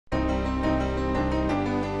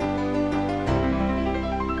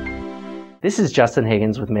This is Justin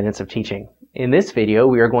Higgins with Minutes of Teaching. In this video,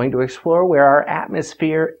 we are going to explore where our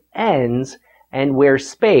atmosphere ends and where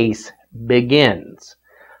space begins.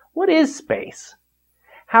 What is space?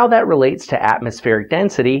 How that relates to atmospheric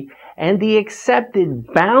density and the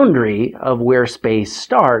accepted boundary of where space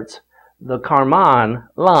starts, the Karman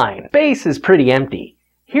Line. Space is pretty empty.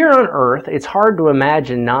 Here on Earth, it's hard to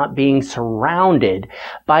imagine not being surrounded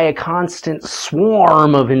by a constant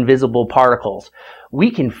swarm of invisible particles. We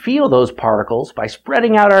can feel those particles by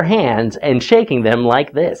spreading out our hands and shaking them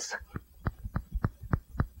like this.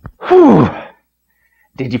 Whew!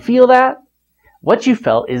 Did you feel that? What you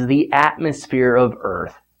felt is the atmosphere of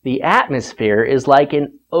Earth. The atmosphere is like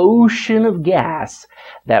an ocean of gas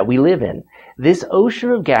that we live in. This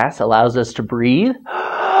ocean of gas allows us to breathe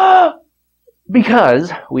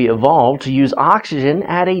because we evolved to use oxygen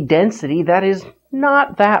at a density that is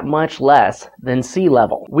not that much less than sea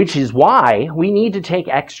level, which is why we need to take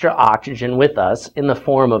extra oxygen with us in the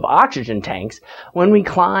form of oxygen tanks when we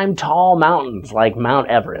climb tall mountains like Mount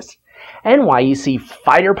Everest, and why you see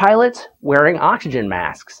fighter pilots wearing oxygen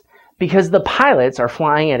masks, because the pilots are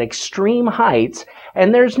flying at extreme heights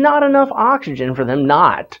and there's not enough oxygen for them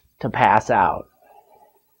not to pass out.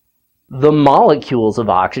 The molecules of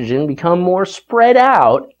oxygen become more spread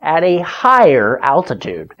out at a higher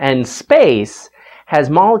altitude, and space has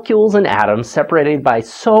molecules and atoms separated by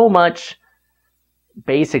so much,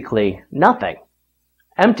 basically nothing.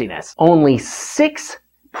 Emptiness. Only 6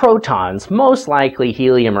 protons, most likely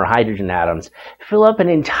helium or hydrogen atoms, fill up an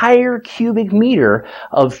entire cubic meter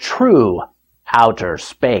of true outer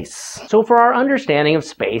space. So for our understanding of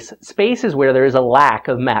space, space is where there is a lack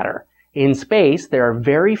of matter. In space, there are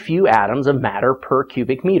very few atoms of matter per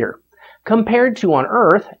cubic meter, compared to on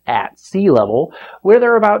Earth, at sea level, where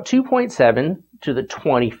there are about 2.7 to the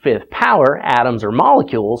 25th power atoms or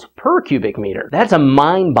molecules per cubic meter. That's a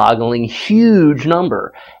mind-boggling huge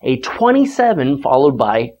number, a 27 followed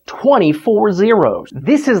by 24 zeros.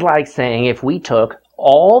 This is like saying if we took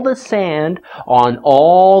all the sand on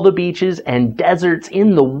all the beaches and deserts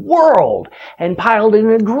in the world and piled it in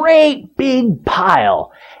a great big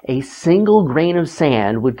pile. A single grain of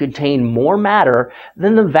sand would contain more matter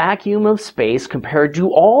than the vacuum of space compared to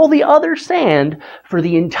all the other sand for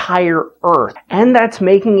the entire Earth. And that's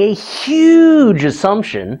making a huge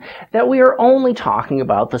assumption that we are only talking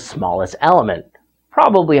about the smallest element,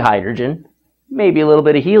 probably hydrogen, maybe a little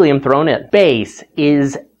bit of helium thrown in. Space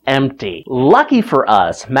is empty. Lucky for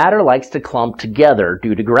us, matter likes to clump together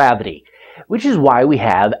due to gravity, which is why we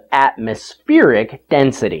have atmospheric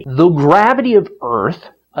density. The gravity of Earth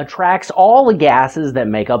attracts all the gases that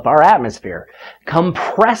make up our atmosphere,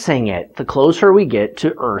 compressing it the closer we get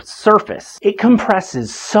to Earth's surface. It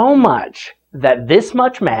compresses so much that this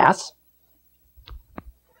much mass,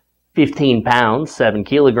 15 pounds, 7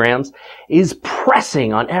 kilograms, is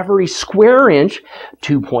pressing on every square inch,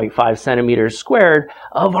 2.5 centimeters squared,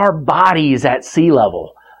 of our bodies at sea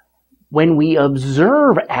level. When we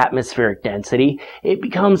observe atmospheric density, it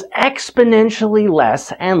becomes exponentially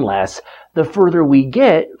less and less the further we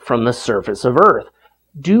get from the surface of Earth,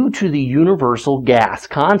 due to the universal gas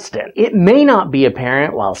constant. It may not be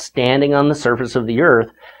apparent while standing on the surface of the Earth,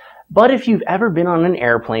 but if you've ever been on an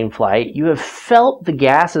airplane flight, you have felt the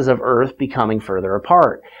gases of Earth becoming further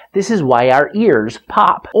apart. This is why our ears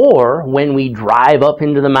pop. Or when we drive up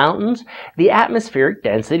into the mountains, the atmospheric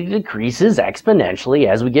density decreases exponentially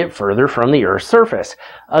as we get further from the Earth's surface.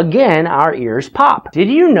 Again, our ears pop. Did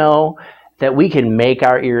you know that we can make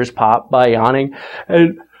our ears pop by yawning?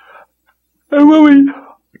 And when we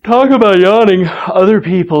talk about yawning, other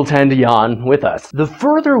people tend to yawn with us. The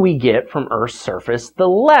further we get from Earth's surface, the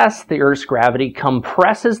less the Earth's gravity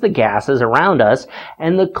compresses the gases around us,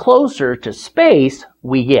 and the closer to space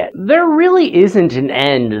we get. There really isn't an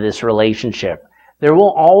end to this relationship. There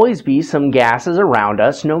will always be some gases around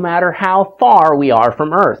us, no matter how far we are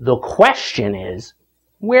from Earth. The question is,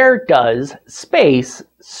 where does space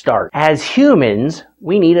start? As humans,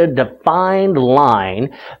 we need a defined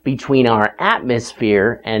line between our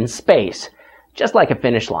atmosphere and space, just like a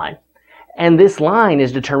finish line. And this line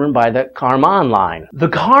is determined by the Karman Line. The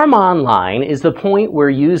Karman Line is the point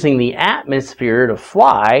where using the atmosphere to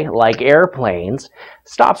fly, like airplanes,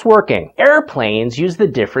 stops working. Airplanes use the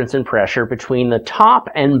difference in pressure between the top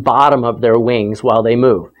and bottom of their wings while they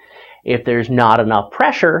move. If there's not enough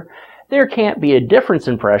pressure, there can't be a difference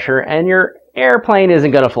in pressure and your airplane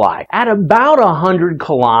isn't going to fly. At about 100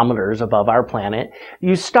 kilometers above our planet,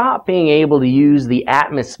 you stop being able to use the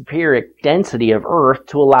atmospheric density of Earth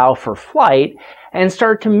to allow for flight and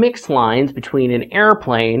start to mix lines between an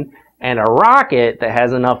airplane and a rocket that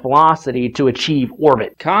has enough velocity to achieve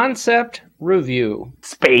orbit. Concept Review.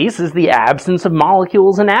 Space is the absence of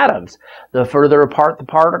molecules and atoms. The further apart the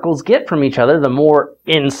particles get from each other, the more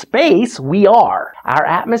in space we are. Our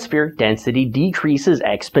atmospheric density decreases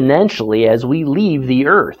exponentially as we leave the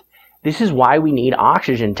Earth. This is why we need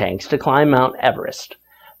oxygen tanks to climb Mount Everest.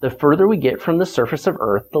 The further we get from the surface of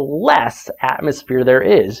Earth, the less atmosphere there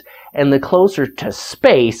is, and the closer to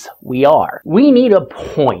space we are. We need a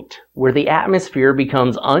point where the atmosphere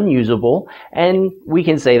becomes unusable and we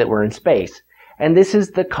can say that we're in space. And this is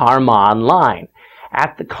the Karman Line.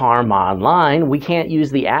 At the Karman Line, we can't use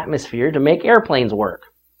the atmosphere to make airplanes work.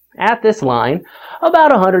 At this line,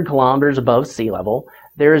 about 100 kilometers above sea level,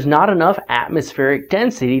 there is not enough atmospheric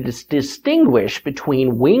density to distinguish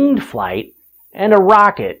between winged flight and a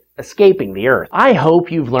rocket escaping the Earth. I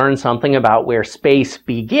hope you've learned something about where space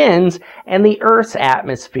begins and the Earth's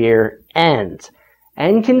atmosphere ends,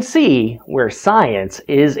 and can see where science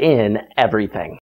is in everything.